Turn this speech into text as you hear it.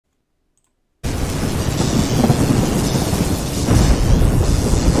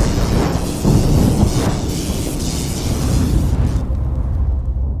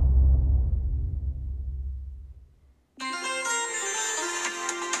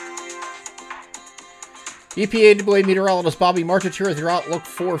EPAWA meteorologist Bobby Martich here with your outlook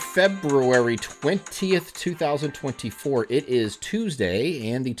for February 20th, 2024. It is Tuesday,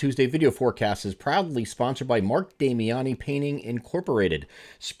 and the Tuesday video forecast is proudly sponsored by Mark Damiani Painting Incorporated.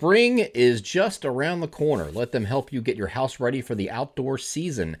 Spring is just around the corner. Let them help you get your house ready for the outdoor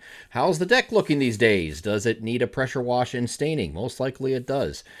season. How's the deck looking these days? Does it need a pressure wash and staining? Most likely it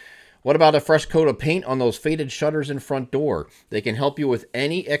does. What about a fresh coat of paint on those faded shutters and front door? They can help you with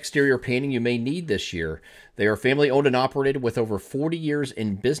any exterior painting you may need this year. They are family owned and operated with over 40 years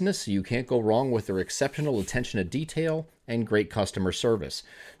in business, so you can't go wrong with their exceptional attention to detail and great customer service.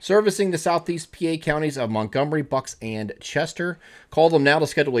 Servicing the southeast PA counties of Montgomery, Bucks, and Chester. Call them now to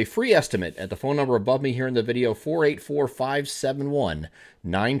schedule a free estimate at the phone number above me here in the video,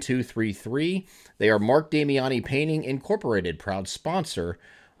 484-571-9233. They are Mark Damiani Painting Incorporated, proud sponsor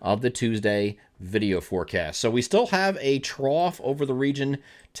of the Tuesday video forecast. So we still have a trough over the region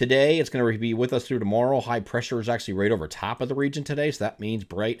today. It's going to be with us through tomorrow. High pressure is actually right over top of the region today, so that means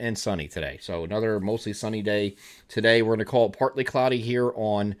bright and sunny today. So another mostly sunny day today. We're going to call it partly cloudy here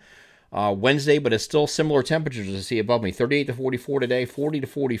on Wednesday, but it's still similar temperatures as you see above me. 38 to 44 today, 40 to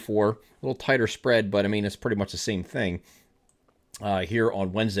 44. A little tighter spread, but I mean, it's pretty much the same thing. Here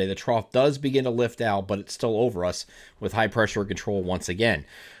on Wednesday, the trough does begin to lift out, but it's still over us with high pressure control once again.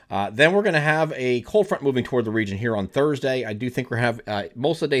 Then we're going to have a cold front moving toward the region here on Thursday. I do think we're going to have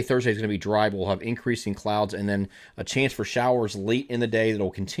most of the day Thursday is going to be dry. We'll have increasing clouds and then a chance for showers late in the day that will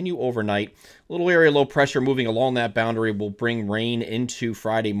continue overnight. A little area of low pressure moving along that boundary will bring rain into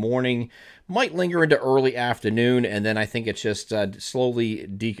Friday morning. Might linger into early afternoon, and then I think it's just slowly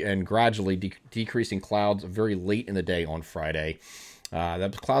and gradually decreasing clouds very late in the day on Friday.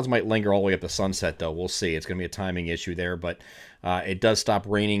 The clouds might linger all the way up to sunset, though. We'll see. It's going to be a timing issue there, but it does stop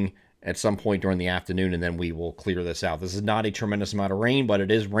raining at some point during the afternoon, and then we will clear this out. This is not a tremendous amount of rain, but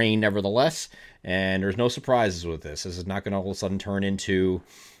it is rain nevertheless, and there's no surprises with this. This is not going to all of a sudden turn into,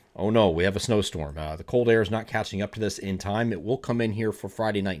 oh no, we have a snowstorm. The cold air is not catching up to this in time. It will come in here for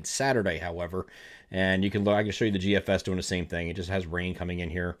Friday night and Saturday, however, and I can show you the GFS doing the same thing. It just has rain coming in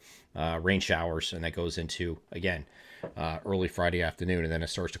here, rain showers, and that goes into, again, early Friday afternoon, and then it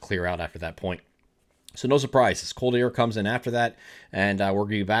starts to clear out after that point. So no surprises. Cold air comes in after that, and we're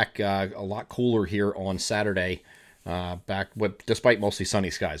going to be back a lot cooler here on Saturday, despite mostly sunny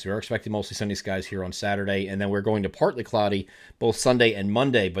skies. We are expecting mostly sunny skies here on Saturday, and then we're going to partly cloudy both Sunday and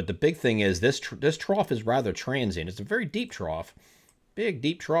Monday. But the big thing is this trough is rather transient. It's a very deep trough, big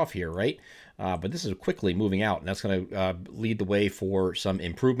deep trough here, right? But this is quickly moving out, and that's going to lead the way for some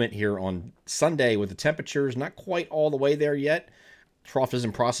improvement here on Sunday with the temperatures not quite all the way there yet. Trough is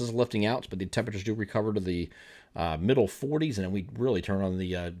in process of lifting out, but the temperatures do recover to the middle 40s, and then we really turn on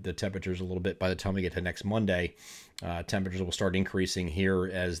the temperatures a little bit by the time we get to next Monday. Temperatures will start increasing here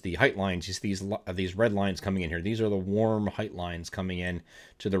as the height lines, you see these red lines coming in here. These are the warm height lines coming in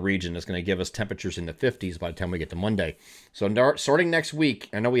to the region. It's going to give us temperatures in the 50s by the time we get to Monday. So starting next week,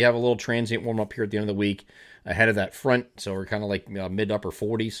 I know we have a little transient warm up here at the end of the week ahead of that front, so we're kind of like mid-upper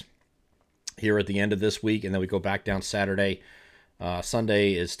 40s here at the end of this week, and then we go back down Saturday.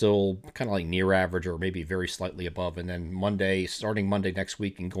 Sunday is still kind of like near average or maybe very slightly above. And then starting Monday next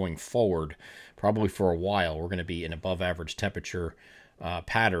week and going forward, probably for a while, we're going to be in above average temperature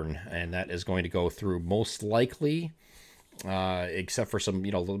pattern. And that is going to go through most likely, except for some,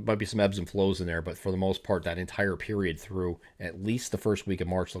 there might be some ebbs and flows in there. But for the most part, that entire period through at least the first week of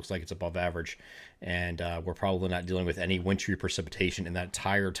March looks like it's above average. And we're probably not dealing with any wintry precipitation in that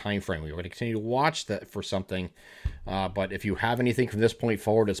entire time frame. We're going to continue to watch that for something. But if you have anything from this point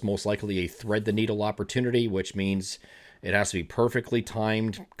forward, it's most likely a thread the needle opportunity, which means it has to be perfectly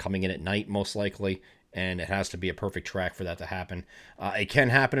timed, coming in at night most likely, and it has to be a perfect track for that to happen. It can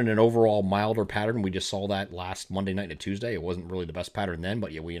happen in an overall milder pattern. We just saw that last Monday night and Tuesday. It wasn't really the best pattern then,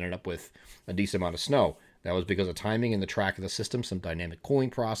 but yeah, we ended up with a decent amount of snow. That was because of timing and the track of the system, some dynamic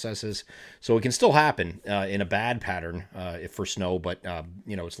cooling processes. So it can still happen in a bad pattern for snow, but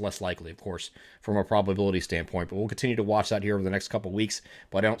it's less likely, of course, from a probability standpoint. But we'll continue to watch that here over the next couple of weeks.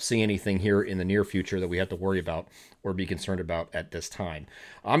 But I don't see anything here in the near future that we have to worry about or be concerned about at this time.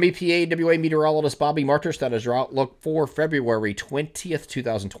 I'm EPAWA meteorologist Bobby Martich. That is your outlook for February 20th,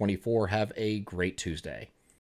 2024. Have a great Tuesday.